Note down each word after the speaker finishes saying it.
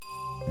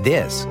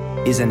This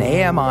is an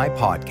AMI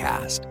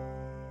podcast.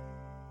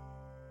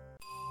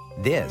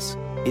 This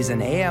is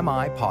an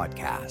AMI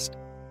podcast.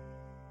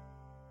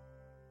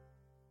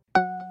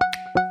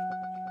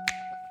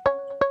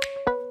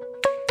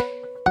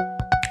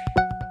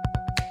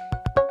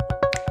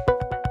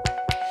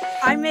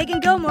 I'm Megan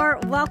Gilmore.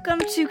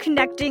 Welcome to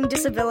Connecting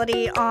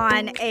Disability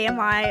on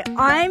AMI.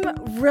 I'm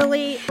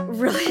really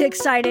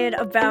excited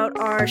about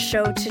our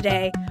show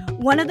today.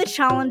 One of the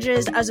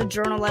challenges as a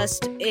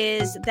journalist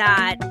is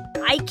that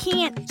I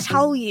can't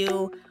tell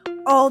you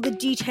all the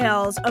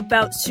details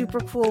about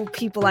super cool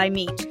people I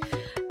meet.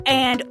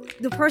 And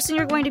the person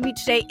you're going to meet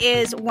today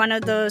is one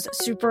of those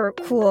super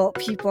cool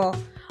people.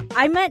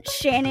 I met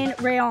Shannon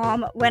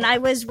Rheaume when I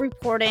was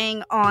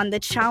reporting on the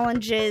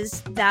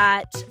challenges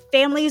that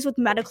families with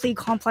medically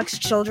complex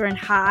children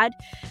had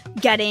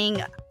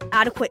getting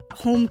adequate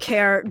home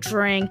care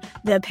during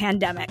the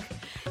pandemic.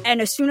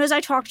 And as soon as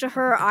I talked to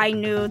her, I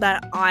knew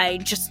that I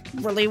just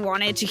really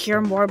wanted to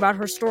hear more about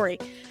her story.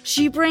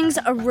 She brings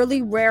a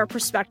really rare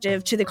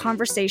perspective to the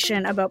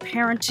conversation about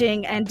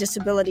parenting and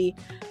disability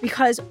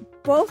because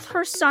both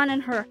her son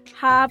and her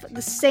have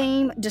the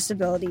same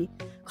disability,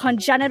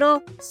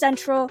 congenital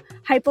central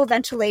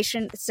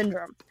hypoventilation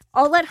syndrome.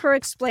 I'll let her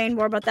explain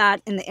more about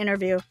that in the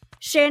interview.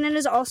 Shannon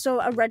is also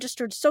a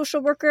registered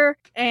social worker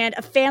and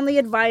a family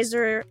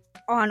advisor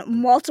on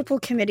multiple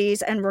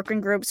committees and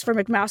working groups for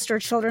McMaster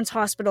Children's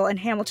Hospital in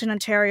Hamilton,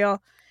 Ontario,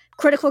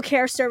 Critical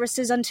Care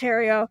Services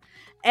Ontario,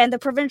 and the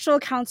Provincial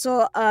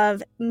Council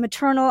of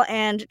Maternal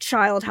and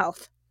Child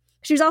Health.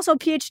 She's also a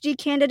PhD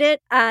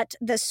candidate at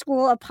the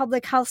School of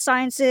Public Health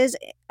Sciences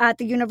at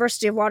the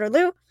University of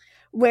Waterloo,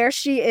 where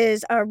she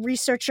is a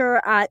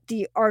researcher at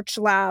the ARCH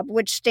Lab,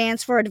 which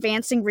stands for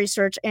Advancing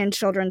Research in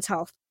Children's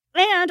Health.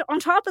 And on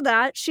top of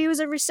that, she was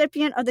a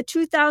recipient of the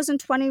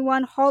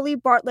 2021 Holly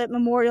Bartlett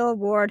Memorial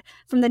Award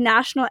from the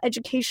National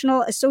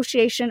Educational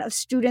Association of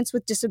Students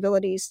with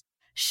Disabilities.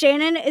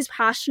 Shannon is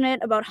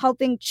passionate about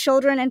helping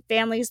children and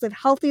families live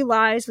healthy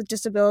lives with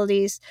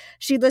disabilities.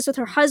 She lives with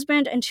her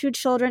husband and 2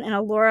 children in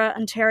Elora,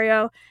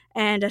 Ontario,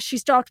 and she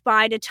stopped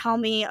by to tell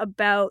me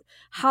about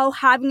how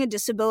having a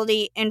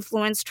disability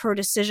influenced her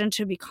decision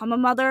to become a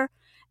mother,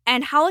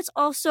 and how it's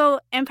also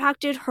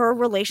impacted her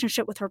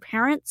relationship with her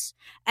parents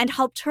and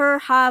helped her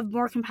have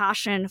more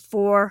compassion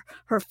for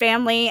her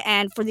family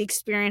and for the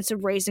experience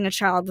of raising a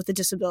child with a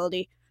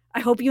disability.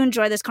 I hope you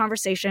enjoy this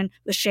conversation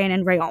with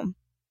Shannon Rheaume.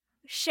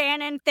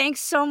 Shannon,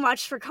 thanks so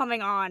much for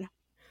coming on.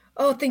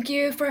 Oh, thank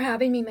you for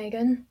having me,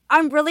 Megan.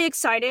 I'm really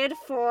excited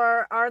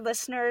for our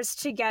listeners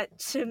to get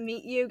to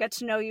meet you, get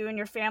to know you and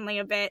your family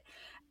a bit.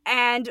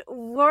 And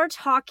we're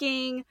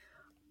talking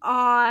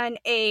on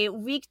a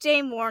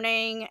weekday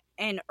morning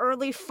in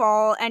early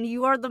fall, and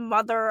you are the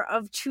mother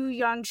of 2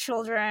 young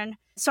children.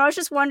 So I was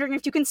just wondering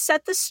if you can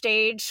set the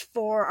stage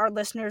for our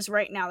listeners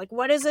right now. Like,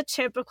 what is a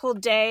typical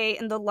day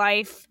in the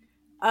life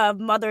of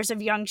mothers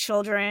of young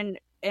children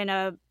in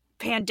a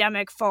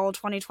pandemic fall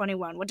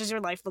 2021? What does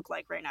your life look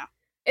like right now?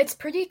 It's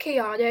pretty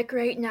chaotic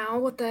right now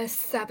with a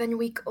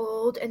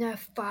 7-week-old and a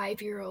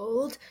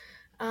 5-year-old.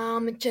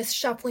 Just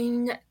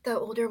shuffling the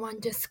older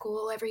one to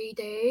school every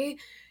day,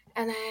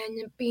 and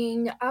then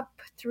being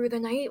up through the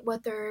night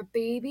with their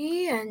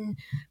baby and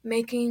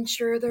making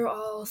sure they're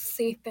all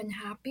safe and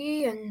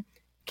happy and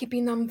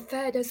keeping them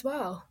fed as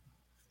well.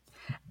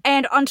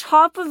 And on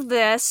top of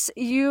this,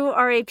 you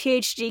are a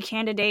PhD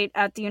candidate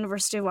at the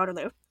University of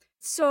Waterloo.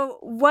 So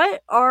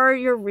what are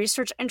your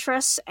research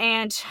interests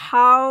and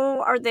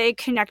how are they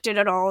connected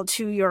at all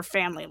to your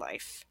family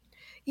life?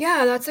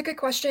 Yeah, that's a good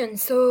question.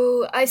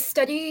 So I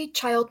study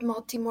child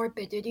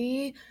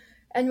multimorbidity,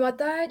 and what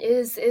that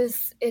is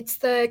it's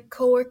the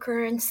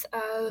co-occurrence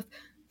of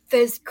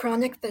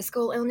chronic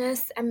physical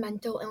illness and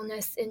mental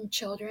illness in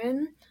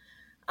children.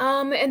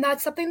 And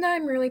that's something that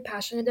I'm really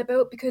passionate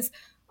about because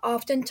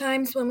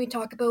oftentimes when we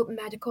talk about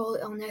medical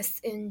illness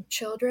in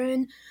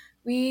children,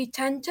 we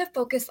tend to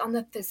focus on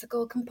the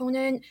physical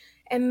component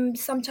and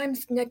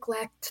sometimes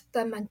neglect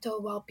the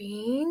mental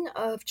well-being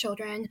of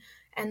children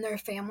and their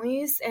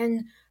families.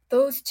 And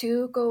those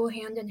two go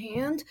hand in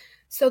hand.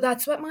 So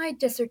that's what my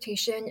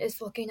dissertation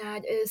is looking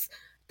at, is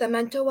the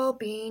mental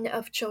well-being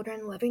of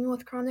children living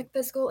with chronic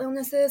physical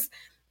illnesses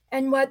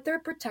and what their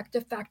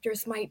protective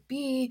factors might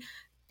be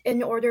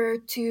in order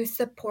to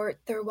support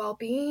their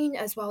well-being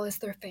as well as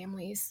their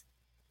families.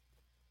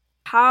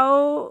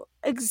 How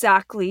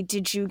exactly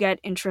did you get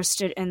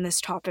interested in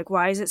this topic?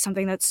 Why is it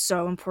something that's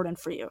so important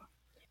for you?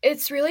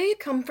 It's really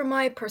come from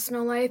my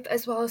personal life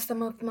as well as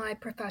some of my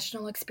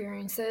professional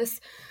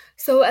experiences.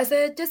 So as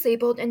a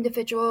disabled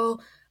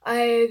individual,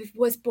 I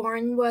was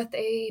born with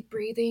a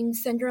breathing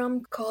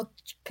syndrome called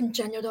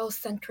congenital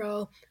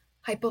central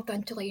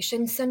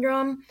hypoventilation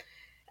syndrome.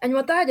 And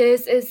what that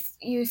is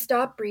you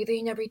stop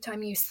breathing every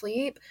time you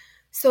sleep.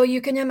 So you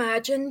can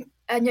imagine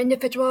an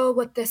individual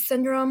with this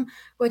syndrome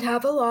would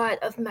have a lot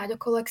of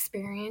medical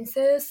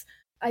experiences.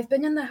 I've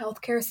been in the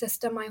healthcare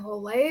system my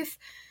whole life,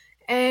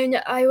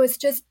 and I was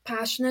just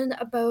passionate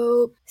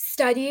about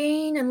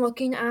studying and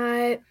looking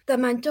at the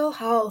mental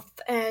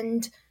health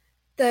and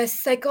the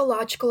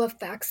psychological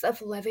effects of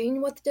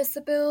living with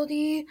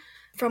disability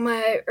from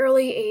an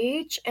early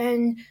age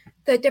and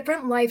the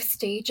different life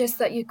stages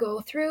that you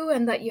go through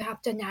and that you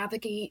have to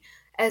navigate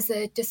as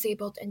a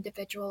disabled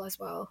individual as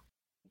well.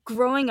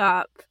 Growing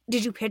up,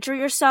 did you picture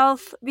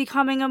yourself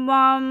becoming a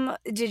mom?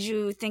 Did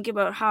you think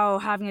about how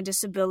having a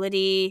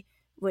disability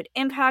would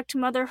impact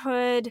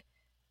motherhood?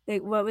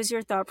 Like, what was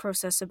your thought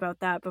process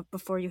about that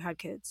before you had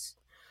kids?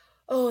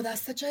 Oh,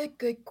 that's such a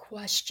good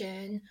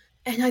question.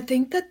 And I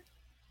think that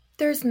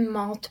there's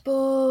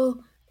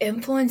multiple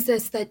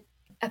influences that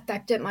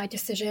affected my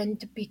decision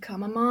to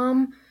become a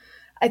mom.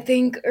 I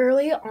think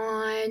early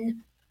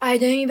on, I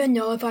didn't even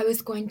know if I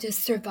was going to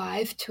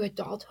survive to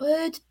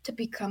adulthood to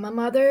become a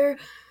mother.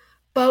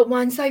 But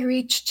once I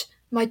reached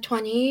my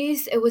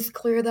 20s, it was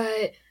clear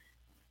that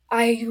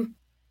I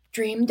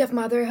dreamed of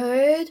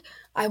motherhood.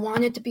 I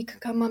wanted to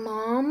become a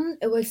mom.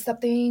 It was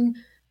something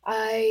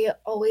I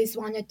always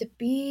wanted to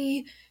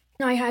be.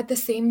 I had the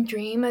same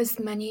dream as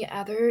many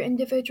other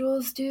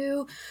individuals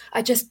do.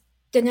 I just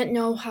didn't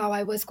know how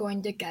I was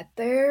going to get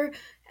there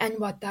and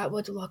what that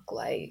would look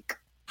like.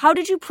 How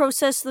did you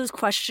process those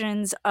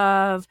questions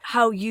of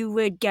how you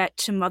would get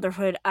to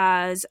motherhood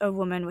as a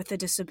woman with a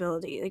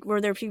disability? Like,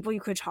 were there people you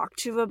could talk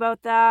to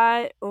about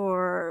that?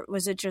 Or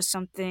was it just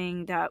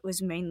something that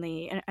was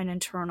mainly an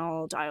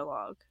internal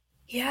dialogue?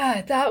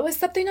 Yeah, that was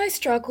something I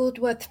struggled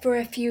with for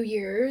a few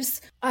years.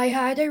 I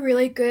had a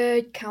really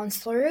good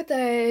counselor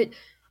that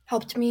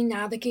helped me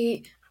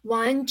navigate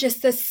one,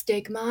 just the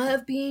stigma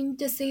of being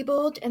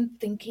disabled and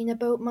thinking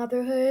about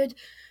motherhood.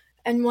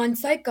 And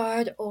once I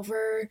got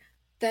over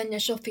the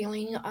initial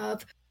feeling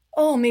of,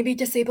 oh, maybe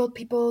disabled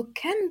people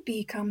can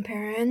become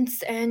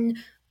parents, and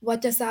what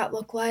does that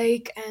look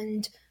like,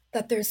 and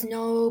that there's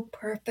no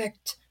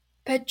perfect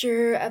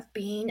picture of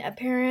being a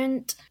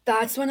parent,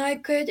 that's when I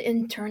could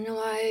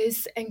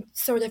internalize and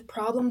sort of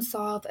problem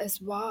solve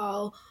as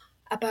well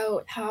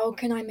about how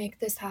can I make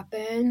this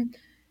happen.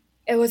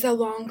 It was a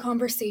long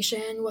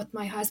conversation with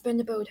my husband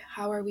about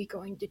how are we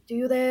going to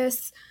do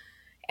this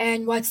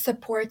and what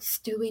supports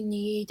do we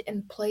need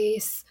in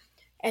place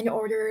in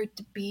order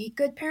to be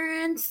good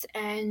parents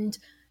and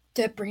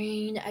to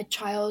bring a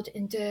child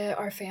into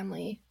our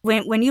family.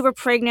 When you were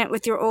pregnant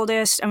with your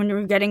oldest and when you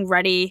were getting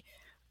ready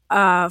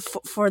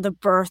for the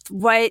birth,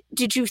 what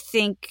did you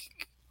think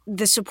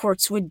the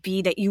supports would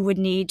be that you would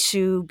need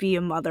to be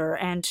a mother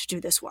and to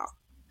do this well?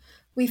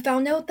 We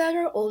found out that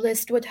our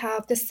oldest would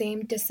have the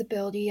same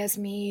disability as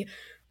me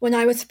when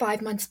I was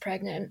 5 months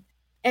pregnant.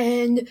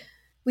 And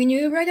we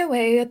knew right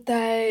away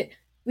that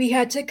we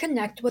had to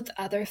connect with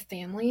other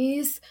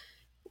families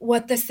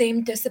with the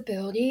same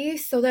disability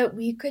so that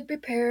we could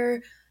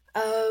prepare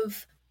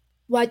of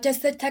what does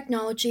the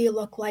technology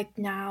look like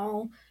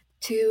now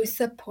to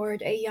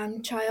support a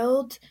young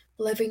child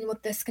living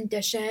with this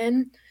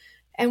condition.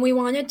 And we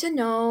wanted to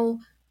know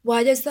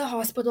what is the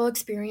hospital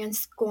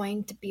experience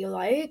going to be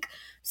like.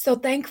 So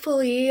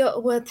thankfully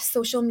with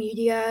social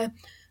media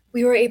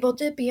we were able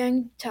to be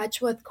in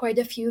touch with quite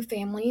a few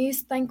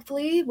families,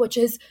 thankfully, which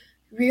is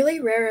really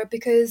rare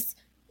because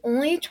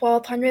only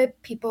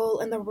 1,200 people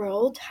in the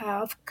world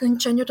have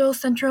congenital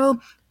central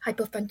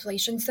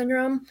hypoventilation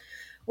syndrome,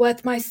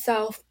 with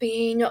myself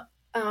being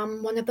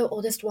one of the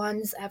oldest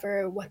ones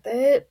ever with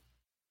it.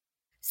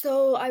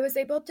 So I was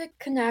able to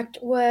connect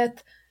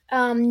with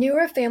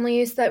newer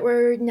families that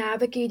were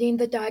navigating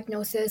the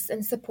diagnosis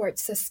and support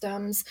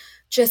systems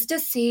just to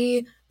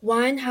see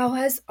one, how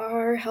has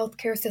our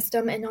healthcare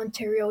system in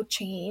Ontario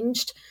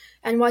changed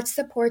and what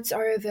supports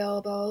are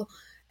available,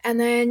 and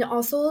then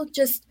also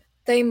just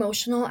the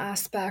emotional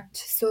aspect.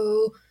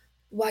 So,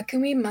 what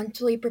can we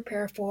mentally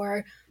prepare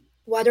for?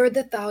 What are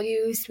the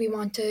values we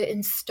want to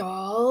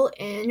install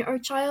in our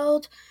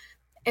child?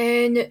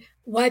 And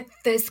what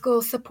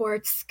physical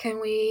supports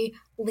can we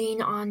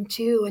lean on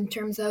to in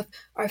terms of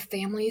our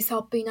families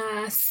helping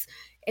us,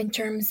 in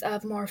terms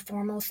of more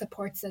formal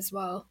supports as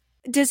well?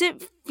 Does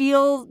it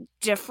feel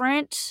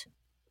different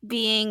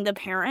being the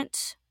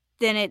parent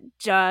than it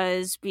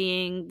does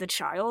being the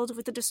child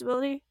with a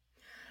disability?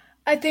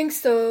 I think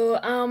so.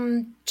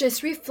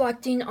 Just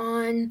reflecting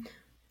on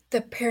the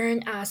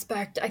parent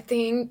aspect, I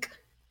think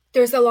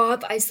there's a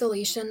lot of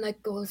isolation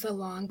that goes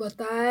along with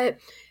that.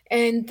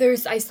 And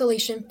there's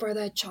isolation for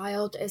the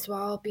child as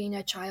well, being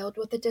a child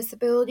with a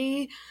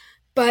disability.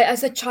 But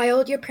as a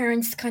child, your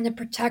parents kind of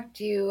protect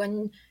you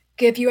and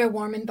give you a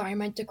warm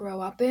environment to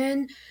grow up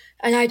in.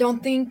 And I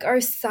don't think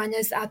our son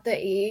is at the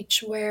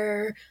age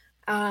where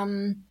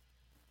um,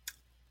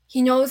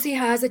 he knows he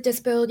has a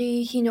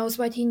disability, he knows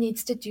what he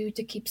needs to do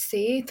to keep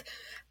safe.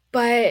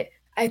 But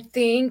I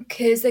think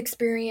his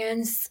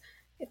experience,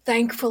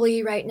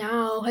 thankfully, right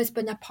now has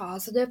been a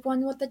positive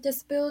one with a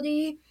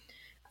disability.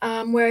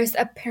 Whereas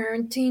a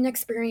parenting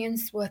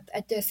experience with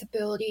a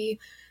disability,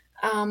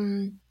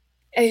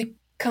 it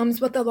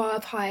comes with a lot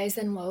of highs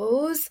and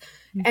lows,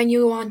 and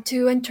you want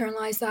to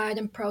internalize that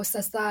and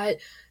process that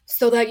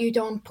so that you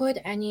don't put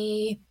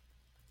any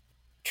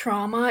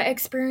trauma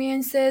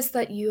experiences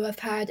that you have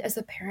had as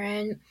a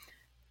parent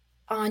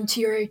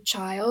onto your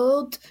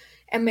child.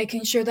 and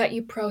making sure that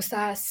you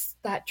process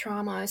that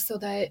trauma so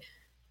that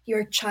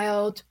your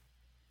child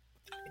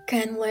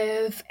can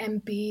live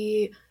and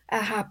be a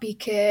happy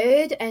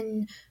kid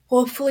and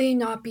hopefully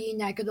not be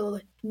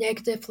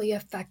negatively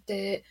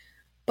affected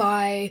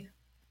by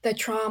the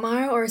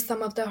trauma or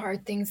some of the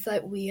hard things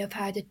that we have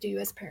had to do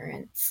as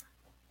parents.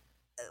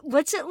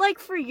 What's it like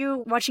for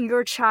you watching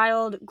your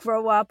child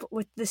grow up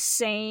with the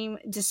same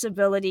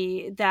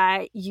disability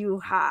that you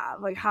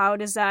have? Like, how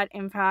does that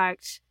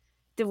impact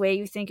the way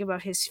you think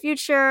about his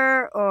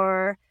future,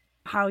 or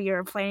how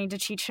you're planning to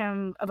teach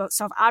him about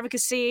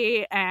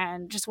self-advocacy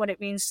and just what it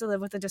means to live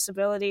with a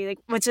disability? Like,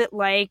 what's it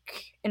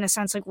like, in a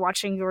sense, like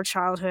watching your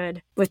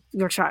childhood with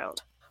your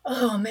child?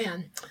 Oh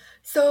man.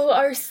 So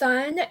our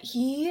son,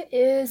 he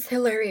is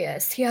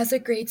hilarious. He has a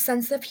great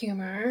sense of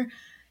humor.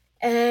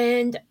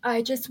 And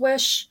I just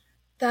wish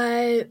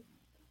that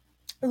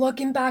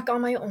looking back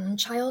on my own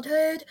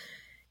childhood,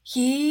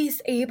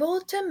 he's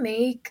able to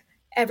make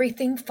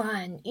everything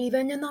fun.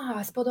 Even in the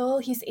hospital,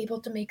 he's able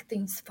to make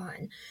things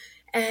fun.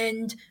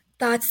 And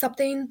that's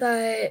something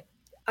that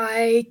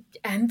I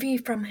envy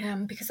from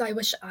him because I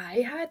wish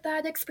I had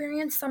that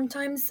experience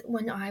sometimes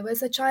when I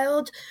was a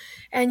child.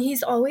 And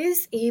he's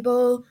always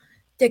able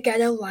to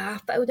get a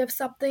laugh out of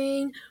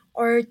something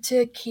or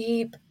to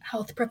keep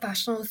health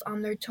professionals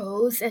on their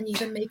toes and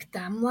even make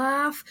them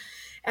laugh.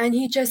 And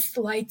he just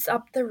lights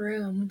up the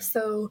room.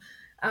 So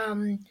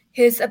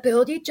his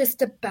ability just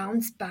to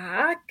bounce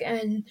back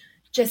and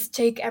just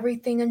take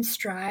everything in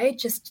stride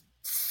just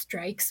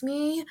strikes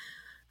me.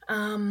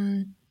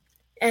 Um,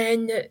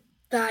 and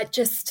that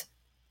just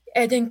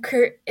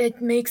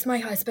it makes my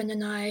husband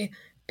and I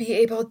be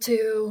able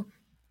to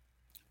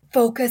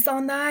focus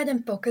on that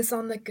and focus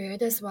on the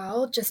good as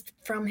well, just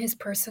from his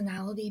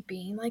personality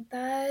being like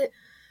that.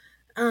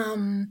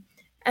 Um,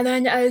 and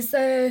then as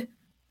a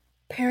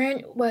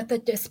parent with a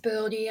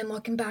disability and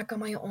looking back on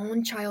my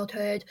own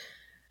childhood,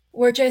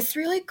 we're just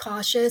really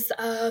cautious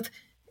of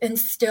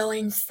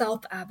instilling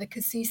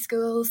self-advocacy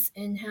skills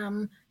in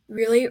him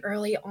really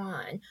early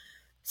on.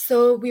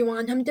 So we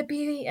want him to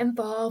be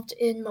involved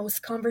in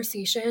most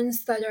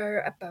conversations that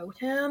are about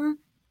him.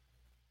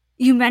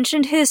 You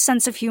mentioned his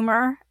sense of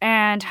humor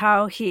and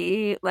how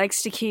he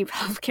likes to keep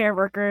healthcare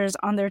workers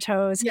on their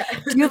toes. Yeah.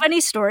 Do you have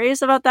any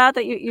stories about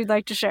that you'd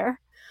like to share?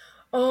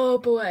 Oh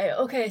boy.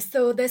 Okay,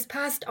 so this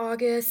past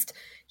August,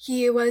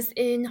 he was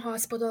in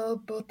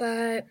hospital both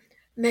at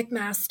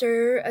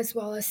McMaster as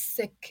well as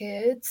Sick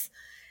Kids.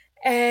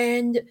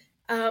 And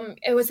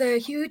it was a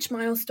huge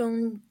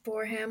milestone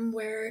for him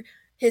where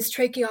his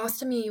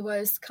tracheostomy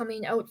was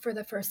coming out for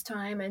the first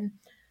time. And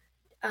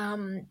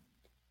um,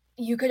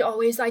 you could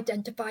always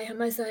identify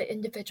him as an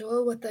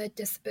individual with a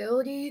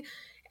disability.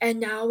 And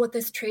now with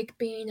this trach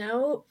being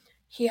out,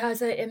 he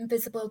has an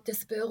invisible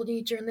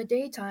disability during the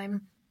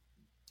daytime.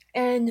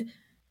 And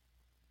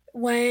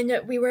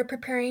when we were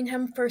preparing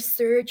him for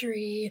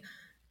surgery,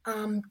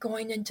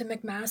 going into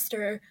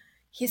McMaster,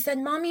 he said,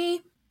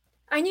 "Mommy,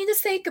 I need to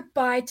say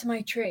goodbye to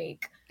my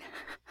trach."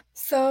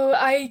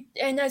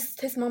 And as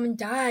his mom and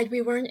dad,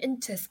 we weren't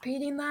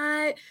anticipating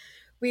that.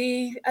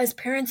 We, as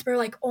parents, were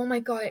like, oh my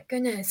God,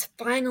 goodness,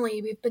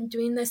 finally, we've been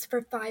doing this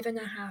for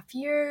 5.5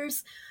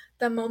 years.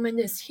 The moment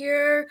is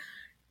here.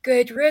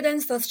 Good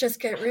riddance. Let's just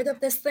get rid of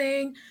this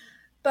thing.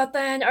 But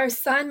then our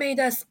son made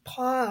us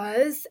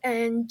pause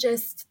and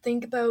just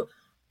think about,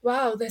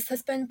 wow, this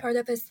has been part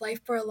of his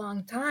life for a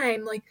long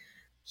time. Like,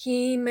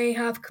 he may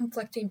have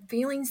conflicting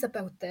feelings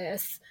about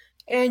this.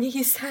 And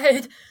he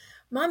said,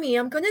 "Mommy,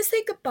 I'm going to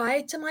say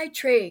goodbye to my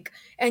trach."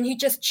 And he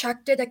just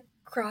chucked it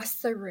across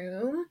the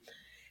room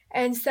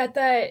and said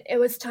that it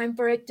was time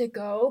for it to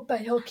go,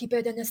 but he'll keep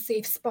it in a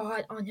safe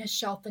spot on his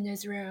shelf in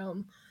his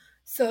room.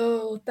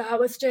 So that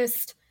was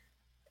just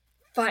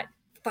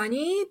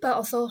funny, but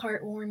also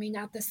heartwarming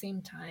at the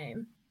same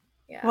time.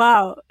 Yeah.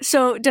 Wow.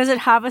 So does it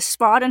have a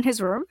spot in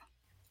his room?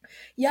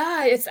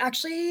 Yeah, it's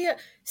actually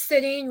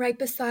sitting right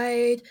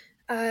beside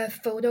a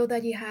photo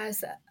that he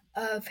has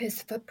of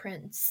his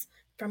footprints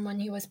from when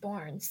he was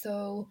born.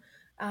 So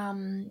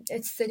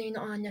it's sitting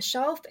on a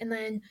shelf, and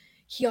then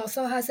he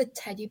also has a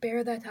teddy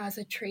bear that has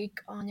a trach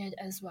on it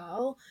as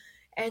well.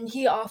 And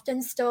he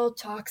often still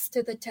talks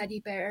to the teddy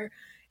bear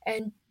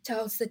and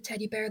tells the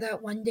teddy bear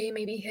that one day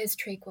maybe his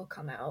trach will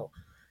come out.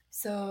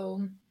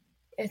 So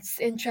it's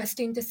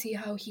interesting to see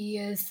how he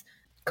is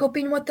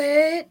coping with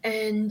it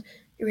and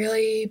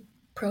really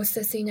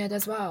processing it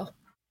as well.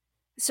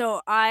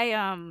 So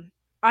I'm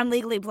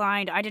legally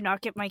blind. I did not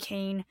get my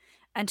cane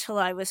until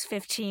I was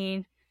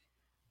 15.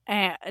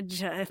 And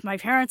if my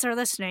parents are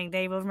listening,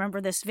 they will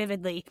remember this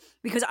vividly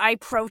because I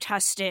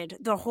protested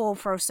the whole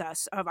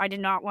process of I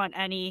did not want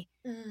any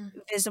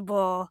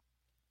visible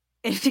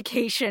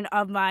indication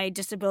of my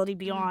disability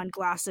beyond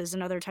glasses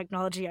and other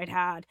technology I'd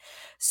had.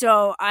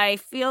 So I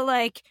feel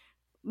like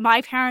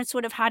my parents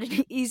would have had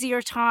an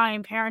easier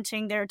time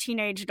parenting their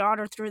teenage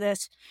daughter through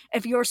this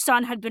if your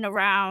son had been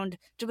around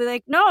to be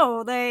like,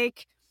 no,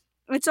 like,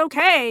 it's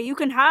okay. You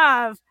can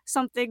have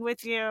something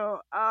with you.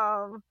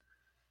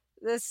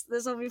 This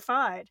will be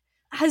fine.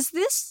 Has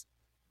this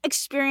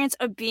experience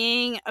of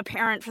being a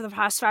parent for the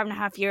past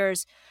 5.5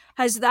 years,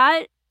 has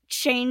that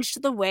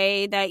changed the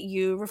way that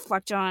you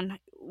reflect on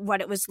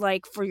what it was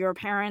like for your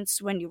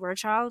parents when you were a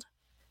child?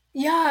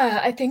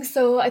 Yeah, I think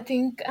so. I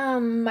think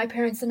my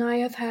parents and I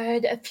have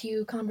had a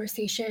few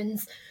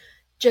conversations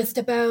just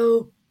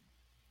about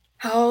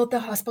how the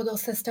hospital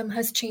system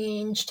has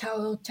changed,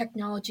 how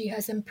technology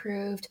has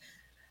improved,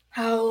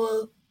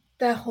 how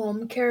the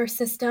home care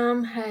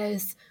system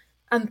has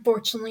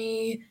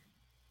unfortunately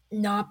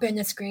not been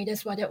as great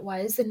as what it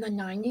was in the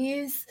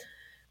 90s.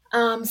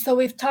 So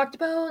we've talked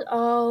about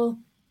all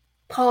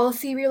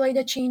policy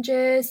related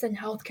changes and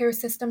healthcare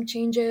system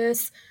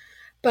changes,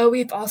 but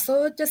we've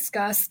also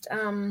discussed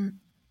the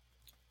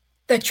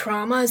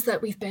traumas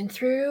that we've been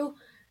through.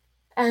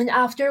 And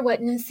after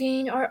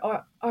witnessing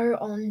our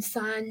own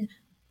son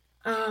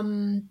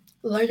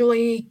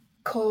literally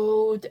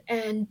code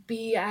and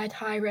be at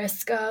high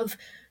risk of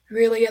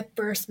really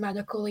adverse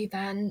medical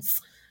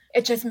events,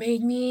 it just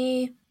made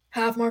me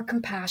have more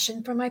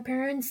compassion for my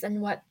parents and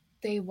what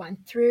they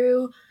went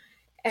through,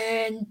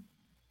 and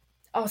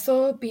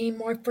also being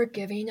more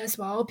forgiving as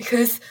well,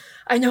 because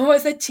I know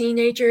as a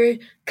teenager,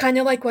 kind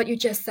of like what you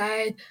just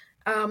said,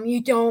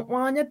 you don't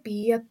want to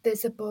be a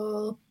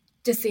visible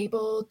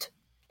disabled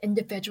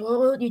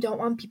individual. You don't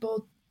want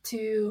people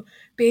to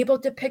be able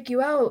to pick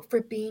you out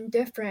for being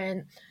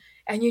different,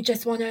 and you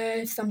just want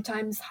to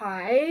sometimes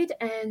hide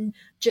and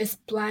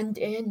just blend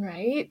in,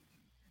 right?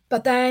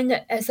 But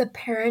then as a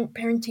parent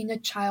parenting a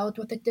child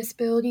with a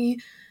disability,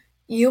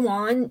 you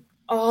want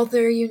all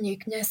their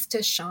uniqueness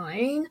to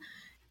shine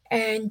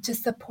and to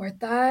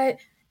support that.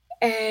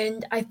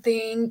 And I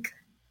think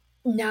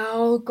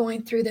now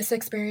going through this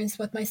experience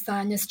with my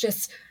son has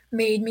just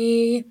made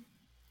me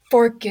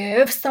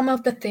forgive some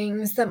of the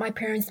things that my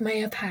parents may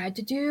have had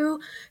to do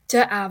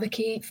to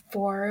advocate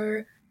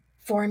for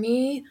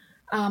me,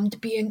 to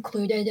be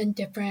included in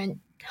different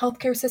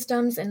healthcare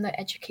systems and the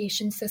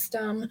education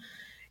system.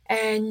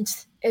 And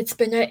it's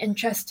been an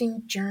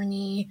interesting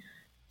journey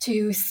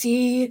to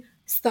see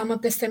some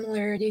of the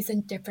similarities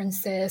and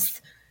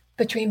differences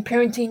between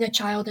parenting a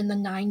child in the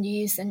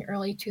 90s and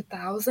early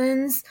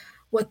 2000s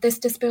with this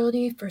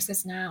disability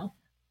versus now.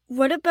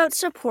 What about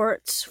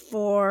supports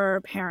for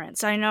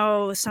parents? I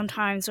know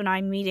sometimes when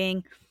I'm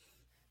meeting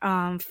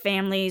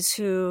families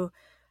who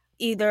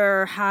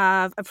either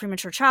have a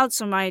premature child,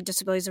 so my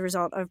disability is a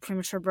result of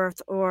premature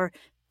birth, or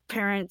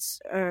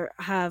parents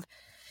have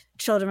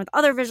children with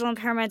other visual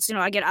impairments,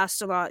 I get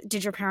asked a lot,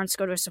 did your parents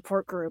go to a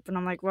support group? And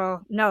I'm like,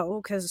 well, no,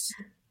 because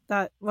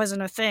that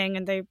wasn't a thing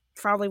and they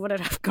probably wouldn't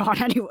have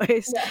gone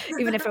anyways, Yeah.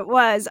 even if it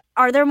was.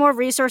 Are there more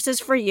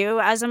resources for you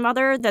as a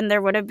mother than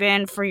there would have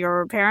been for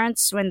your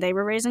parents when they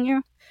were raising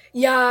you?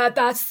 Yeah,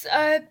 that's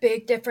a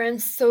big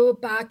difference. So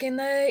back in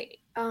the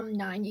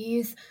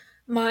 90s,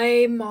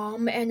 my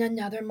mom and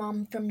another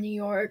mom from New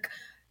York,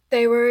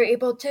 they were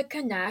able to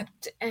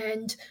connect,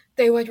 and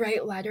they would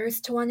write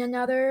letters to one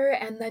another,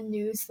 and the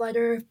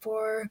newsletter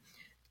for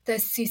the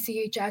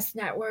CCHS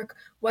network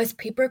was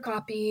paper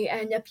copy.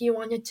 And if you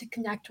wanted to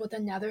connect with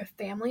another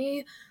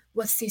family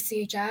with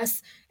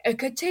CCHS, it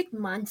could take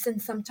months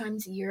and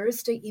sometimes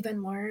years to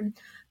even learn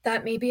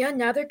that maybe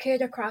another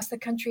kid across the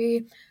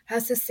country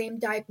has the same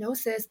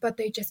diagnosis, but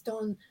they just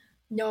don't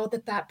know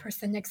that that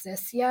person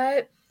exists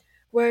yet.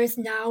 Whereas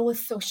now with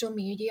social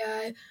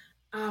media,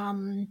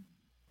 um,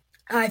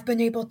 I've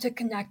been able to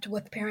connect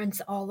with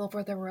parents all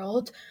over the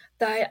world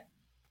that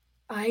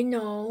I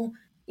know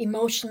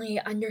emotionally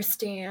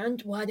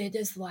understand what it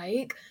is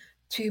like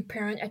to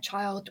parent a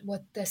child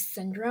with this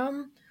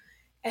syndrome.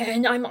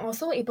 And I'm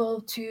also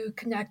able to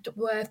connect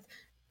with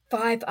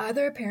 5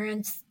 other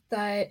parents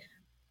that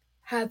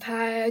have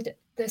had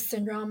this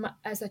syndrome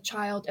as a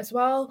child as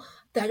well,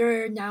 that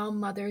are now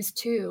mothers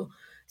too.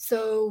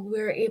 So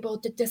we're able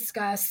to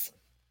discuss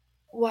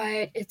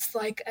what it's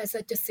like as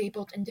a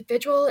disabled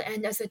individual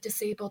and as a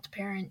disabled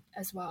parent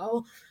as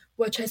well,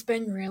 which has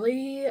been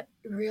really,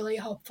 really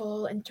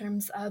helpful in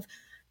terms of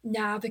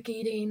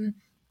navigating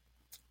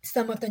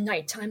some of the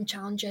nighttime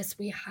challenges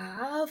we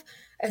have,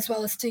 as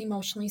well as to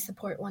emotionally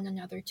support one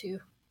another too.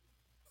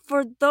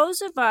 For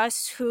those of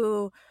us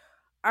who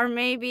are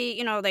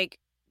maybe, like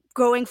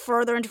going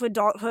further into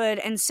adulthood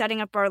and setting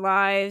up our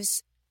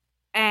lives,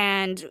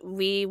 and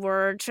we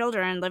were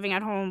children living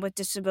at home with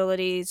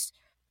disabilities,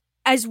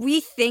 as we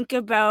think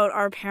about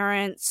our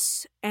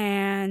parents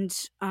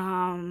and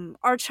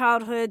our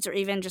childhoods, or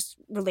even just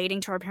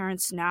relating to our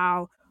parents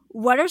now,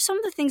 what are some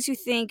of the things you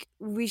think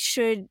we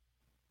should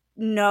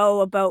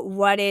know about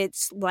what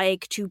it's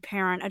like to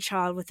parent a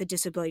child with a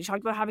disability? You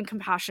talked about having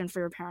compassion for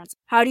your parents.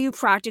 How do you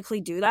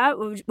practically do that?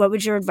 What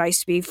would your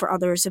advice be for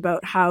others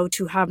about how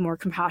to have more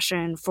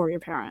compassion for your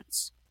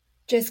parents?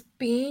 Just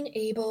being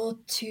able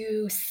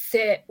to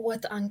sit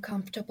with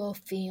uncomfortable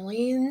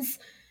feelings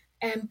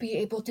and be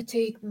able to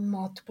take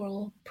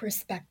multiple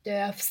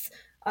perspectives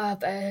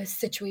of a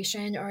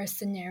situation or a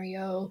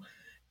scenario,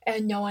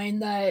 and knowing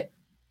that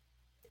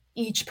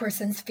each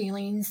person's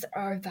feelings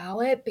are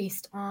valid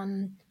based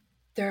on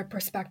their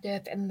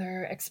perspective and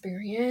their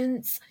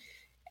experience.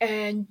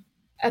 And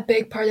a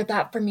big part of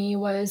that for me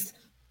was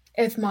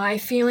if my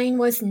feeling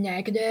was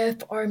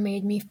negative or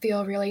made me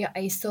feel really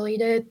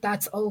isolated,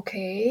 that's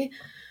okay.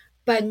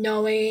 But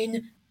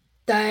knowing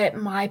that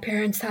my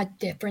parents had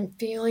different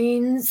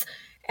feelings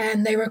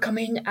and they were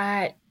coming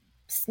at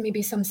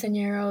maybe some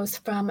scenarios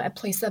from a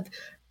place of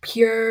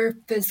pure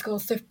physical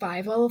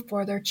survival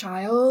for their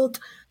child,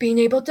 being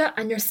able to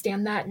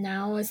understand that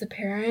now as a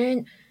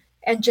parent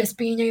and just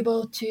being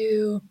able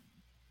to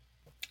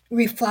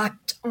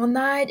reflect on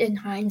that in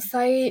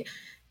hindsight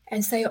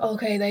and say,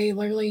 okay, they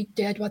literally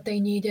did what they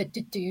needed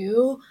to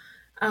do,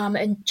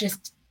 and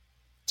just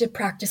to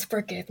practice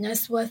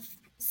forgiveness with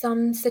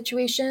some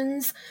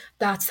situations.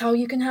 That's how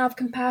you can have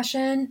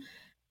compassion.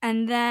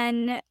 And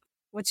then,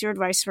 what's your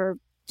advice for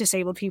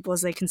disabled people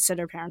as they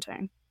consider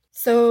parenting?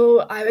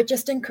 So I would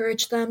just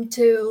encourage them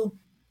to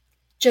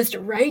just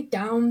write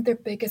down their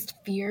biggest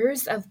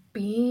fears of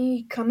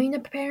becoming a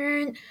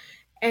parent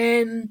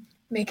and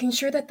making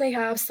sure that they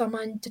have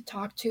someone to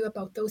talk to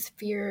about those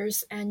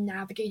fears and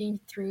navigating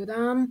through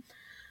them,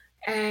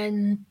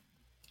 and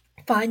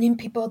finding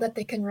people that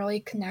they can really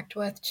connect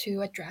with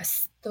to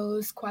address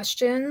those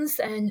questions.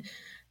 And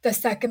the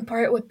second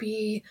part would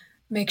be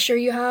make sure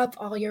you have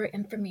all your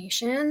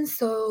information.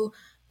 So,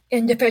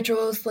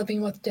 individuals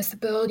living with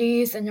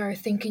disabilities and are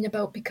thinking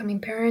about becoming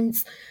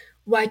parents,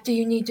 what do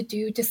you need to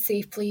do to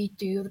safely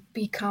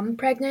become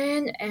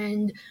pregnant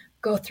and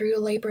go through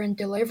labor and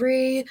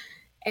delivery?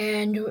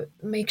 And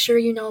make sure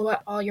you know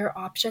what all your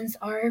options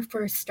are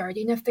for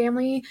starting a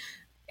family.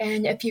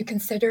 And if you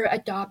consider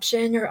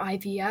adoption or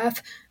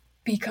IVF,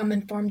 become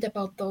informed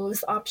about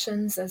those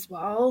options as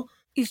well.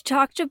 You've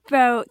talked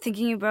about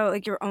thinking about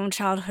like your own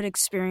childhood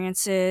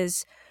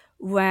experiences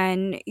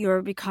when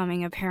you're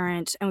becoming a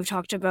parent, and we've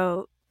talked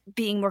about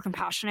being more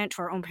compassionate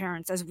to our own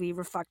parents as we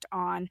reflect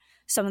on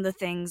some of the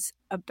things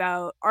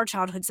about our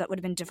childhoods that would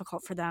have been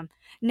difficult for them.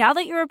 Now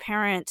that you're a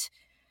parent,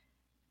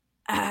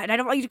 and I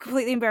don't want you to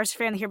completely embarrass your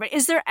family here, but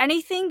is there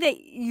anything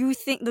that you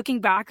think, looking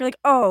back, you're like,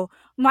 oh,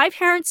 my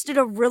parents did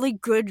a really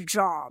good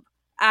job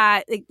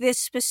at like this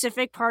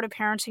specific part of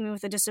parenting me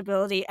with a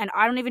disability, and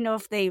I don't even know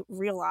if they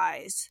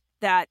realize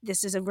that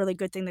this is a really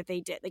good thing that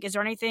they did? Like, is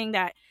there anything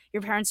that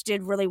your parents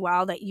did really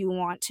well that you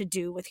want to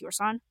do with your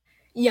son?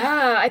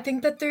 Yeah, I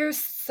think that there's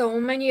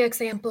so many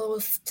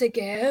examples to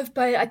give,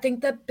 but I think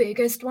the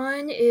biggest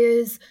one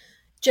is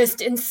just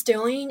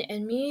instilling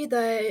in me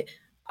that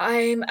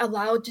I'm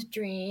allowed to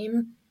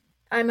dream,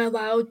 I'm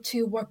allowed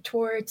to work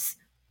towards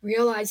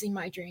realizing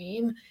my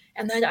dream,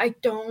 and that I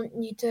don't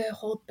need to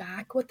hold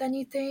back with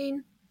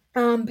anything.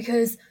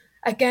 Because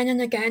again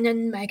and again,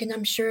 and Megan,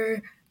 I'm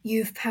sure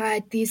you've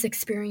had these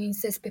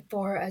experiences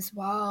before as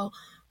well,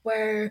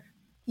 where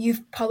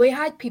you've probably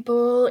had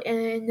people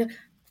in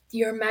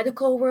your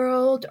medical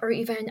world or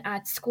even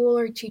at school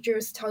or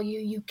teachers tell you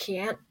you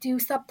can't do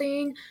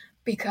something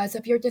because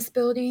of your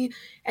disability,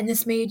 and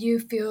this made you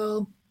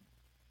feel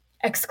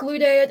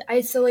excluded,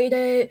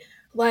 isolated,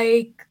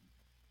 like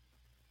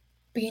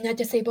being a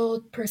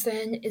disabled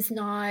person is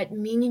not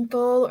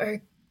meaningful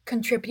or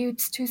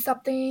contributes to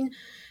something.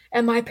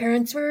 And my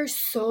parents were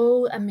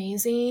so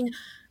amazing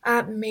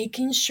at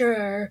making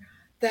sure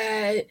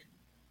that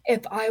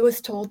if I was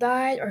told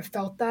that or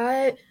felt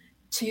that,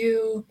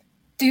 to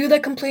do the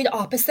complete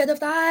opposite of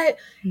that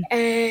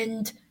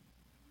and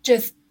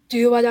just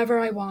do whatever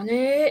I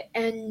wanted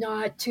and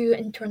not to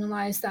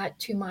internalize that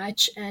too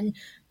much, and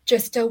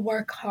just to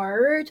work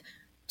hard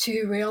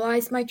to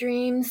realize my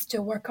dreams,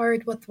 to work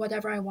hard with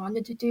whatever I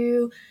wanted to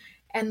do.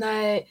 And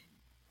that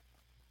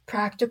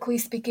practically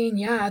speaking,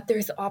 yeah,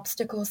 there's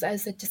obstacles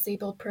as a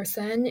disabled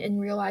person in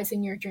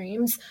realizing your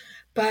dreams,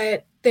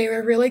 but they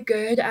were really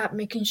good at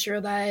making sure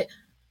that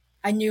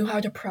I knew how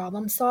to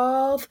problem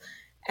solve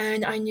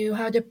and I knew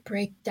how to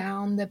break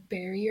down the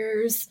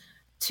barriers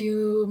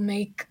to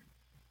make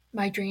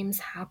my dreams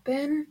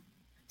happen.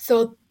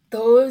 So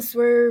those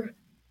were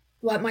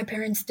what my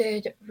parents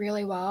did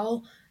really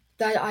well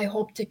that I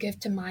hope to give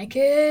to my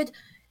kid.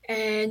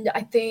 And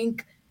I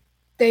think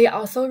they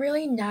also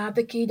really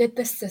navigated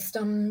the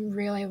system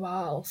really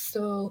well.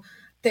 So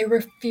they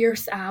were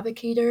fierce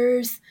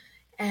advocates.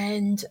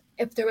 And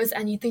if there was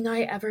anything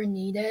I ever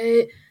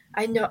needed,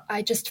 I know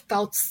I just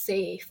felt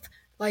safe.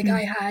 Like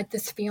I had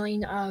this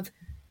feeling of,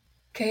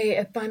 okay,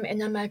 if I'm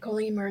in a medical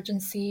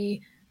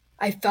emergency,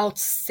 I felt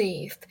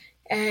safe.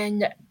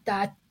 And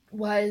that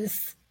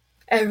was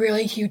a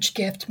really huge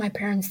gift my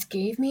parents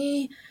gave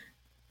me.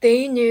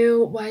 They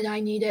knew what I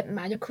needed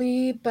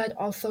medically, but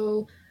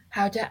also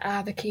how to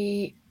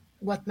advocate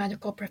with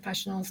medical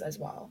professionals as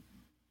well.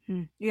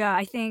 Yeah,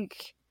 I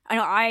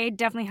know I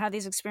definitely had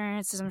these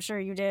experiences. I'm sure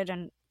you did,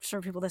 and I'm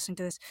sure people listening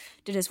to this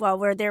did as well,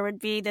 where there would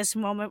be this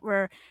moment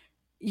where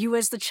you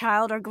as the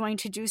child are going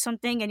to do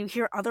something and you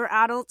hear other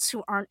adults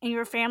who aren't in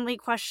your family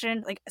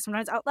question, like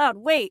sometimes out loud,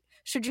 wait,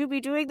 should you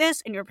be doing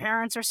this? And your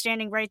parents are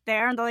standing right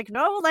there and they're like,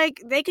 no, like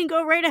they can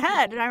go right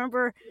ahead. And I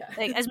remember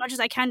like as much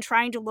as I can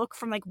trying to look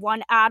from like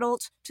one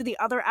adult to the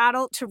other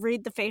adult to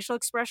read the facial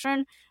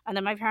expression. And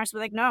then my parents would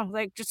be like, no,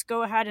 like just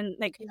go ahead and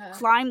like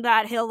climb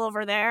that hill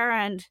over there.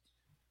 And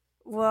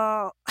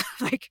well,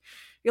 like,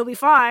 you'll be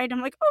fine.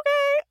 I'm like,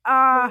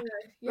 okay.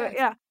 But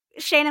yeah.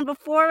 Shannon,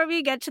 before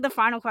we get to the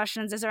final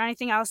questions, is there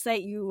anything else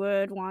that you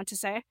would want to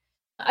say?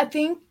 I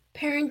think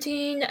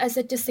parenting as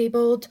a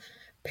disabled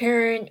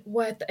parent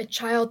with a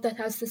child that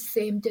has the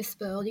same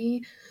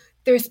disability,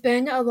 there's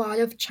been a lot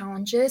of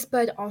challenges,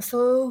 but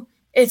also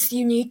it's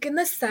unique in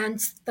the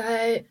sense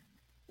that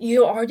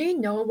you already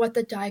know what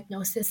the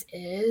diagnosis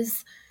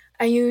is,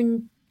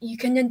 and you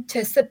can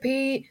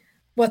anticipate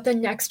what the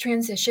next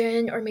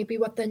transition or maybe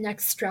what the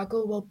next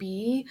struggle will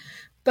be,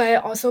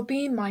 but also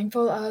being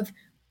mindful of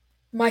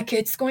my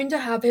kid's going to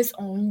have his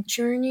own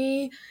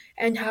journey,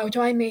 and how do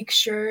I make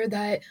sure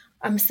that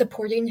I'm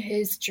supporting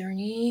his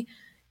journey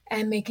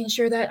and making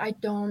sure that I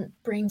don't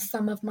bring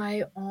some of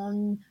my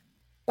own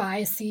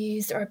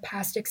biases or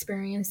past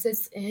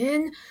experiences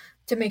in,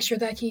 to make sure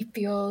that he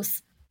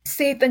feels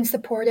safe and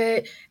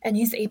supported and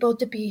he's able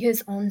to be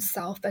his own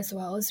self as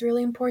well is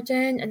really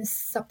important, and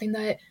something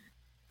that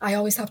I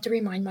always have to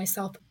remind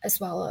myself as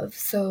well of.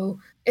 So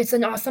it's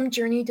an awesome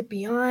journey to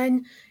be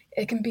on.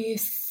 It can be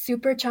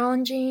super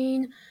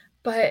challenging,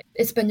 but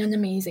it's been an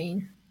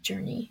amazing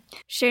journey.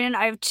 Shannon,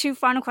 I have 2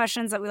 final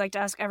questions that we like to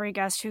ask every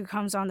guest who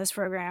comes on this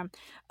program.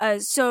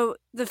 So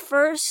the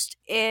first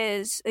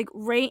is, like,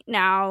 right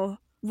now,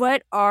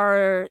 what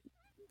are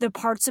the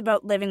parts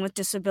about living with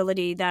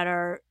disability that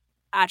are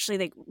actually,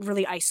 like,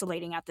 really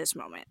isolating at this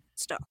moment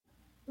still?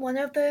 One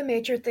of the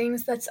major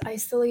things that's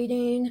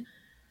isolating,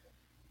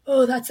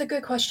 oh, that's a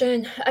good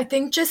question. I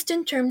think just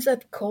in terms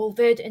of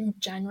COVID in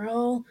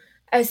general,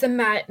 as a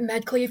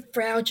medically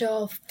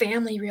fragile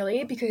family,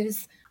 really,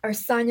 because our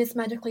son is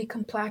medically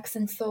complex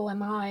and so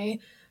am I,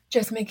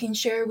 just making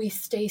sure we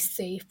stay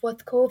safe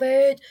with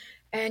COVID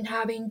and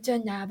having to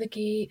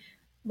navigate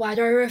what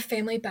are our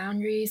family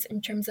boundaries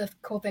in terms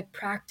of COVID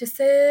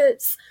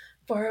practices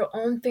for our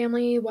own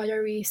family, what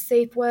are we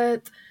safe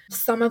with.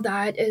 Some of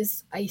that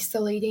is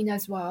isolating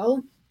as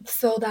well.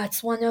 So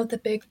that's one of the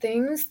big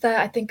things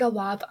that I think a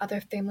lot of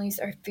other families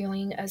are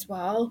feeling as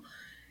well.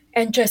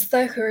 And just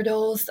the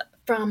hurdles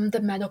from the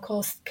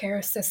medical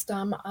care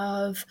system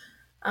of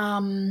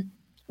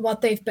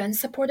what they've been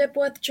supportive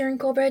with during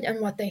COVID and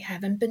what they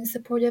haven't been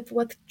supportive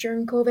with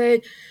during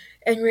COVID,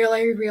 and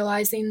really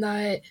realizing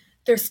that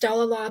there's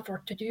still a lot of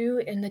work to do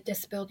in the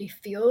disability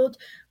field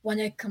when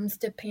it comes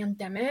to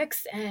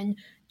pandemics, and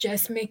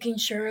just making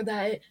sure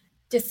that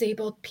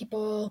disabled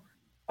people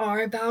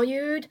are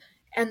valued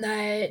and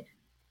that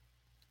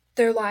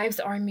their lives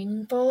are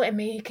meaningful, and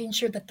making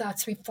sure that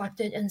that's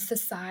reflected in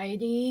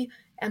society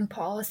and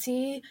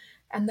policy,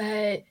 and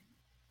that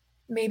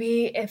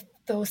maybe if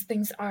those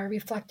things are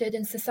reflected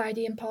in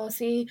society and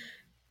policy,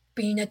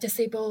 being a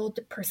disabled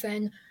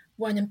person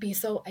wouldn't be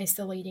so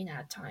isolating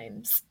at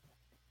times.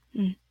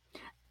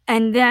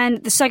 And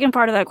then the second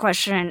part of that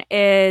question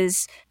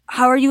is,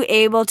 how are you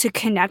able to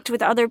connect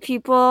with other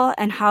people,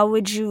 and how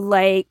would you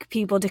like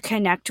people to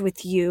connect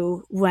with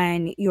you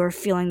when you're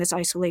feeling this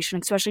isolation,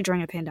 especially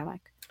during a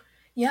pandemic?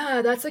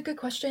 Yeah, that's a good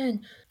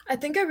question. I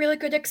think a really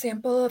good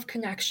example of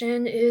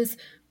connection is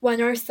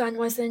when our son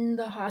was in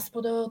the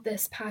hospital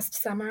this past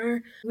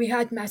summer. We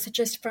had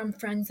messages from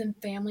friends and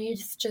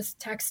families just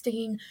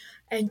texting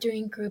and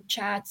doing group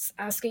chats,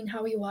 asking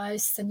how he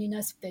was, sending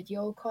us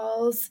video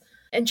calls,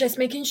 and just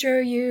making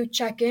sure you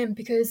check in,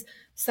 because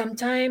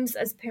sometimes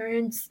as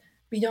parents,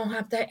 we don't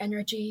have the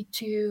energy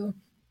to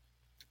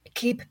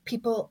keep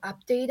people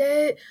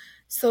updated.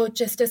 So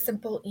just a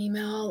simple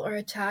email or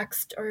a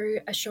text or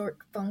a short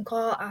phone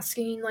call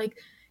asking, like,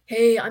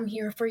 hey, I'm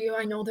here for you.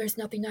 I know there's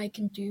nothing I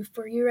can do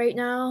for you right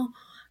now,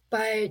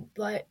 but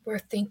we're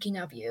thinking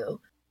of you.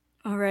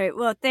 All right.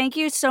 Well, thank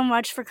you so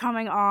much for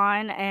coming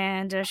on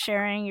and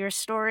sharing your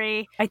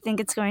story. I think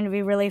it's going to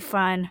be really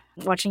fun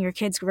watching your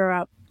kids grow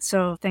up.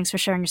 So thanks for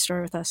sharing your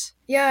story with us.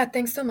 Yeah,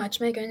 thanks so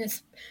much, Megan.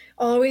 It's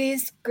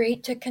always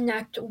great to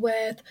connect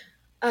with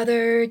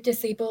other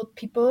disabled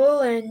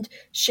people and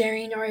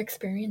sharing our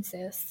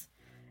experiences.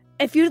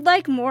 If you'd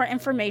like more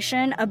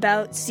information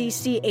about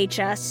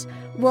CCHS,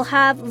 we'll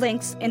have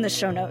links in the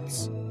show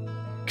notes.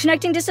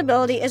 Connecting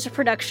Disability is a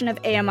production of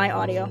AMI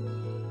Audio.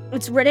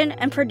 It's written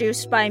and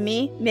produced by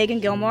me,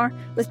 Megan Gilmore,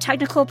 with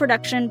technical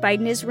production by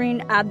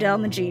Nizreen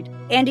Abdel-Majid.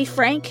 Andy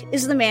Frank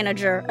is the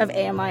manager of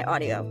AMI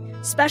Audio.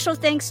 Special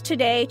thanks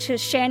today to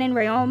Shannon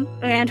Rayom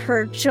and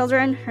her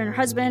children, her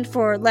husband,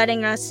 for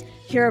letting us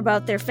hear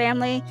about their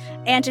family,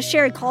 and to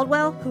Sherry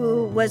Caldwell,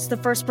 who was the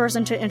first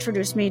person to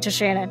introduce me to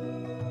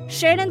Shannon.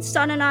 Shannon's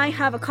son and I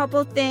have a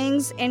couple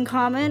things in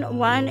common.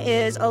 One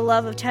is a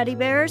love of teddy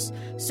bears,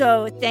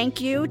 so thank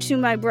you to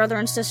my brother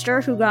and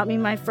sister who got me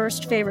my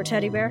first favorite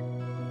teddy bear.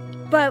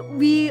 But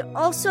we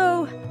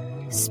also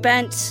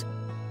spent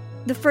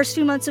the first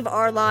few months of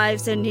our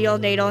lives in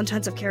neonatal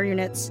intensive care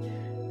units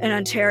in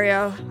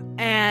Ontario,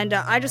 and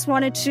I just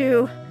wanted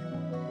to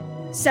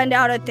send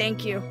out a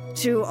thank you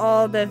to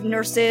all the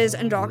nurses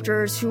and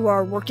doctors who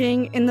are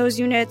working in those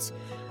units.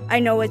 I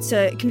know it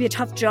can be a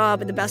tough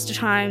job at the best of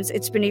times.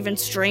 It's been even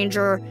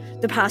stranger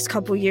the past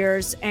couple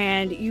years,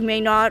 and you may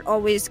not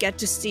always get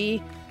to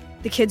see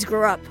the kids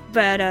grow up,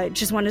 but I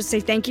just wanted to say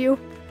thank you.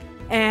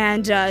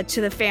 And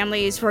to the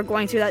families who are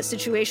going through that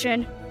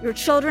situation, your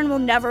children will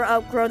never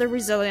outgrow their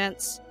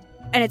resilience,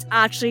 and it's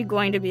actually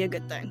going to be a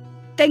good thing.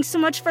 Thanks so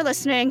much for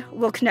listening.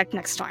 We'll connect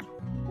next time.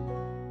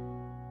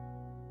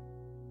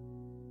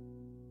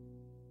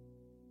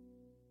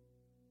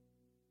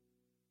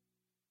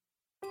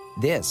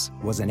 This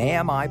was an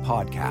AMI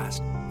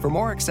podcast. For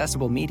more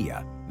accessible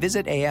media,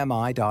 visit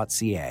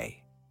ami.ca.